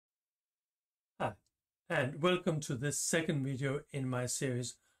and welcome to this second video in my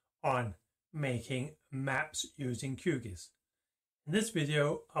series on making maps using QGIS. In this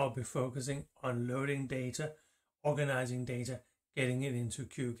video, I'll be focusing on loading data, organizing data, getting it into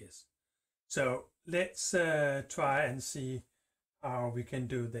QGIS. So let's try and see how we can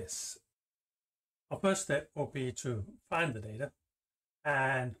do this. Our first step will be to find the data,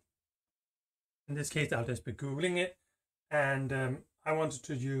 and in this case I'll just be Googling it, and I wanted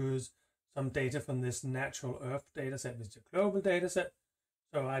to use some data from this natural earth dataset, which is a global dataset.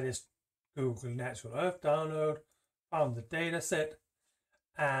 So I just Google natural earth download, found the dataset,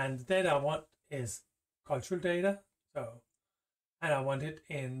 and the data I want is cultural data. And I want it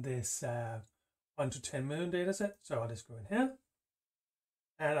in this 1 to 10 million dataset. So I'll just go in here,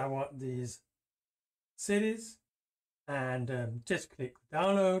 and I want these cities, and just click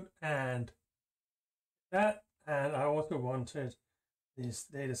download and that. And I also wanted this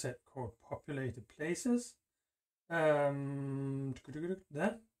data set called populated places. That, and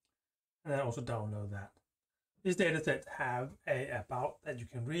I also download that. These data sets have a about that you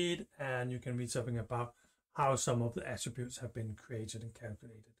can read, and you can read something about how some of the attributes have been created and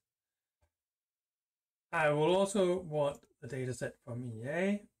calculated. I will also want the data set from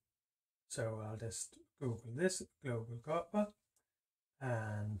EA. So I'll just Google this global copper,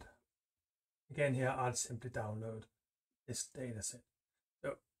 and again here I'll simply download this data set.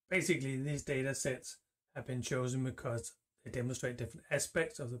 So basically these data sets have been chosen because they demonstrate different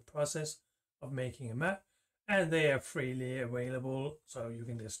aspects of the process of making a map, and they are freely available, so you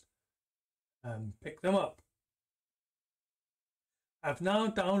can just pick them up. I've now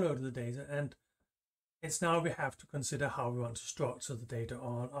downloaded the data, and it's now we have to consider how we want to structure the data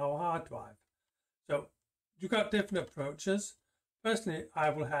on our hard drive. So you've got different approaches. Personally,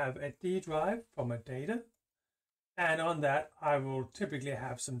 I will have a D drive for my data, and on that I will typically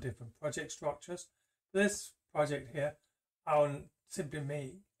have some different project structures. For this project here, I'll simply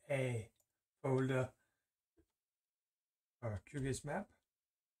make a folder or a QGIS map,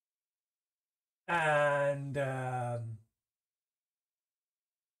 and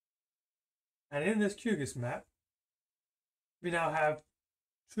in this QGIS map, we now have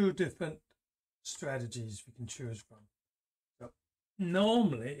two different strategies we can choose from. So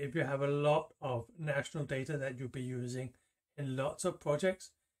normally, if you have a lot of national data that you'll be using in lots of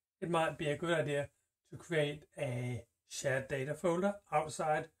projects, it might be a good idea to create a shared data folder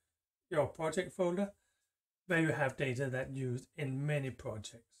outside your project folder where you have data that you use in many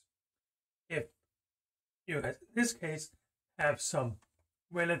projects. If you, in this case, have some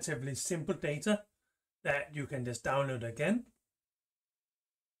relatively simple data that you can just download again,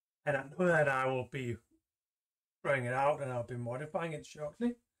 and I know that I will be throwing it out and I'll be modifying it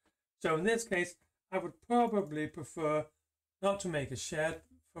shortly. So in this case, I would probably prefer not to make a shared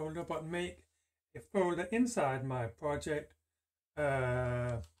folder, but make a folder inside my project.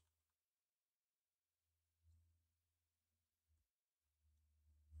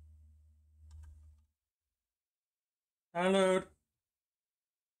 Download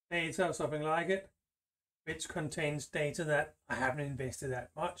data or something like it, which contains data that I haven't invested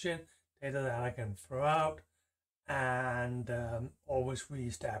that much in, data that I can throw out and always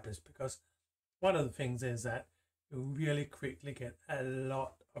reestablish, because one of the things is that you really quickly get a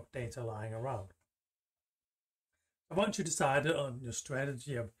lot of data lying around. Once you decided on your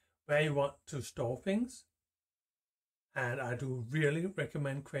strategy of where you want to store things, and I do really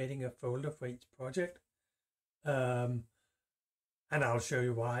recommend creating a folder for each project, and I'll show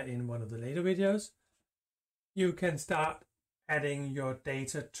you why in one of the later videos, you can start adding your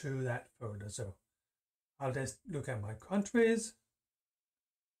data to that folder. So I'll just look at my countries,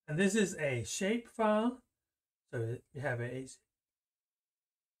 and this is a shape file. So we have a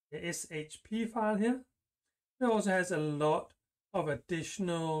SHP file here. It also has a lot of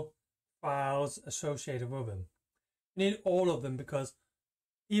additional files associated with them. You need all of them because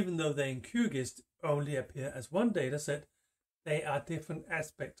even though they in QGIS only appear as one data set, they are different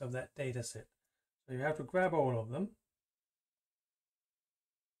aspects of that data set. So you have to grab all of them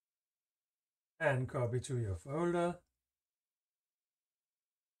and copy to your folder.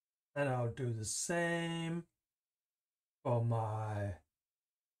 And I'll do the same for my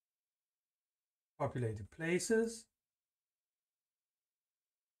populated places.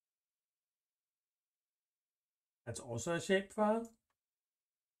 That's also a shapefile.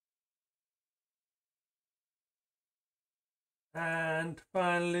 And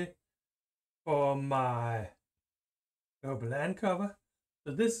finally, for my global land cover,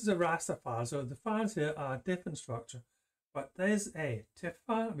 so this is a raster file. So the files here are a different structure, but there's a TIFF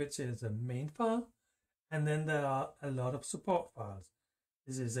file, which is a main file, and then there are a lot of support files.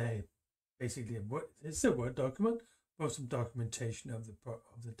 This is a basically it's a Word document for some documentation of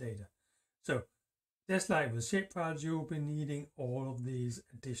the data. So just like with shapefiles, you'll be needing all of these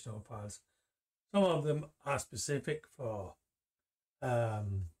additional files. Some of them are specific for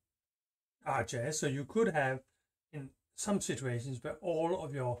QGIS, so you could have in some situations where all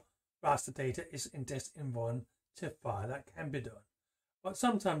of your raster data is just in one TIFF file. That can be done. But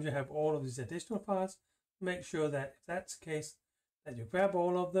sometimes you have all of these additional files. Make sure that if that's the case, that you grab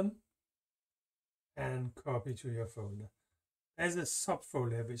all of them and copy to your folder. There's a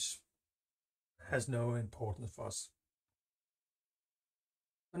subfolder which has no importance for us.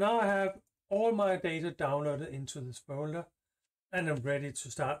 So now I have all my data downloaded into this folder and I'm ready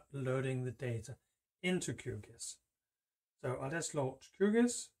to start loading the data into QGIS. So I'll just launch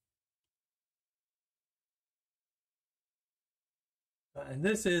QGIS. And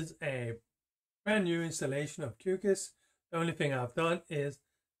this is a brand new installation of QGIS. The only thing I've done is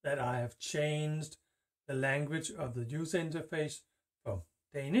that I have changed the language of the user interface from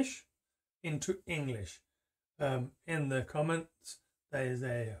Danish into English. In the comments, there is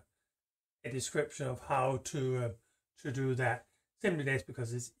a description of how to do that. Simply that's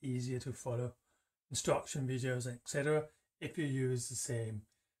because it's easier to follow instruction videos, etc. if you use the same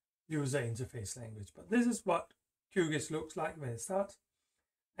user interface language. But this is what QGIS looks like when it starts.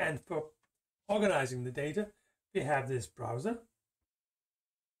 And for organizing the data, we have this browser.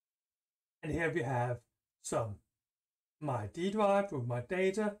 And here we have my D drive with my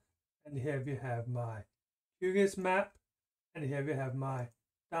data. And here we have my QGIS map. And here we have my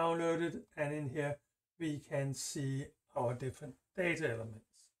downloaded. And in here we can see our different data elements.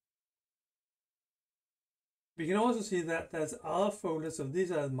 We can also see that there's other folders. So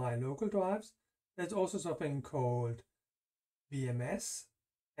these are my local drives. There's also something called VMS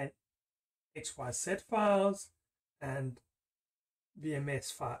and XYZ files and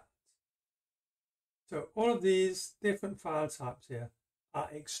VMS files. So all of these different file types here are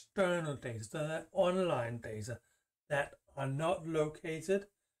external data. So they're online data that are not located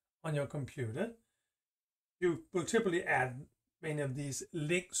on your computer. You will typically add many of these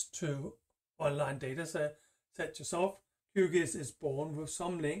links to online data set yourself. QGIS is born with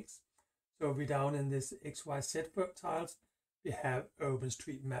some links. So we down in this XYZ tiles, we have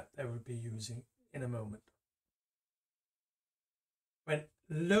OpenStreetMap that we'll be using in a moment. When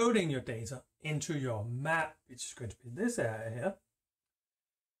loading your data into your map, which is going to be this area here,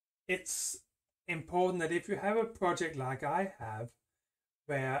 it's important that if you have a project like I have,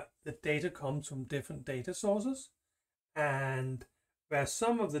 where the data comes from different data sources and where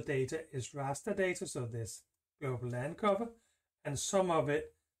some of the data is raster data, so this global land cover, and some of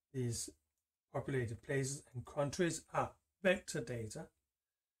it, these populated places and countries, are vector data,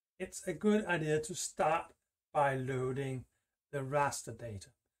 it's a good idea to start by loading the raster data.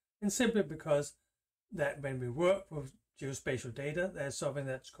 And simply because that when we work with geospatial data, there's something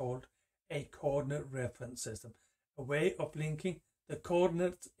that's called a coordinate reference system, a way of linking the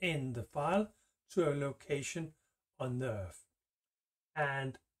coordinates in the file to a location on the Earth.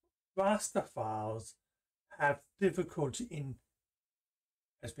 And raster files have difficulty in,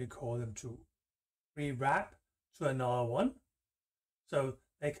 as we call them, to rewrap to another one. So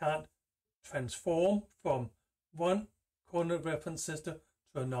they can't transform from one coordinate reference system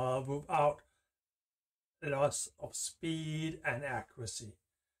to another without loss of speed and accuracy.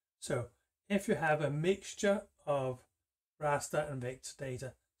 So if you have a mixture of raster and vector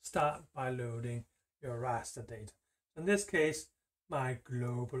data, start by loading your raster data. In this case, my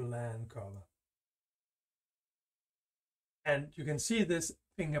global land cover. And you can see this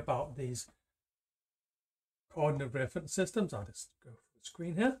thing about these coordinate reference systems. I'll just go for the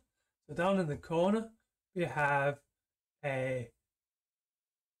screen here. So down in the corner, we have a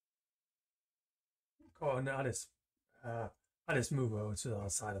coordinate. I'll just move over to the other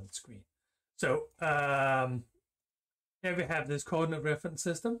side of the screen. So here we have this coordinate reference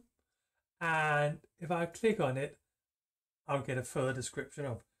system. And if I click on it, I'll get a further description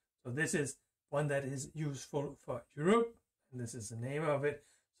of. So this is one that is useful for Europe. And this is the name of it.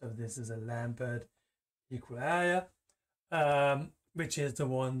 So this is a Lambert equal area, which is the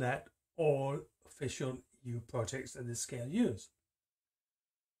one that all official EU projects at this scale use.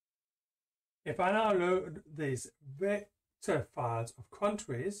 If I now load these vector files of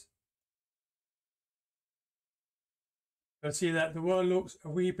countries, you'll see that the world looks a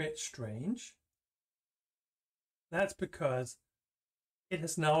wee bit strange. That's because it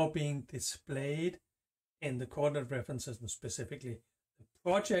is now being displayed in the coordinate reference system, specifically the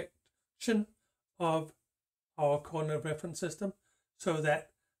projection of our coordinate reference system, so that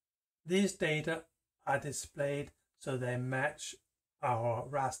these data are displayed so they match our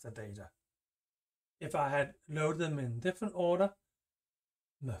raster data. if I had loaded them in different order,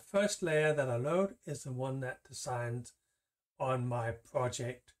 the first layer that I load is the one that designs on my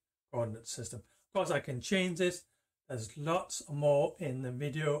project coordinate system. Of course, I can change this. There's lots more in the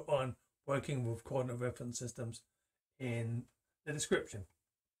video on working with coordinate reference systems in the description.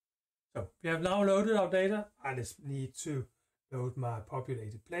 So we have now loaded our data. I just need to load my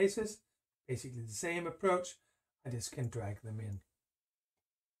populated places. Basically the same approach. I just can drag them in.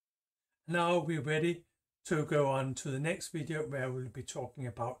 Now we're ready to go on to the next video where we'll be talking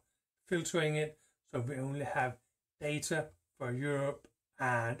about filtering it. So we only have data for Europe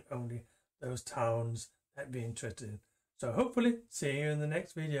and only those towns that we're interested in. So hopefully see you in the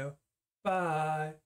next video. Bye.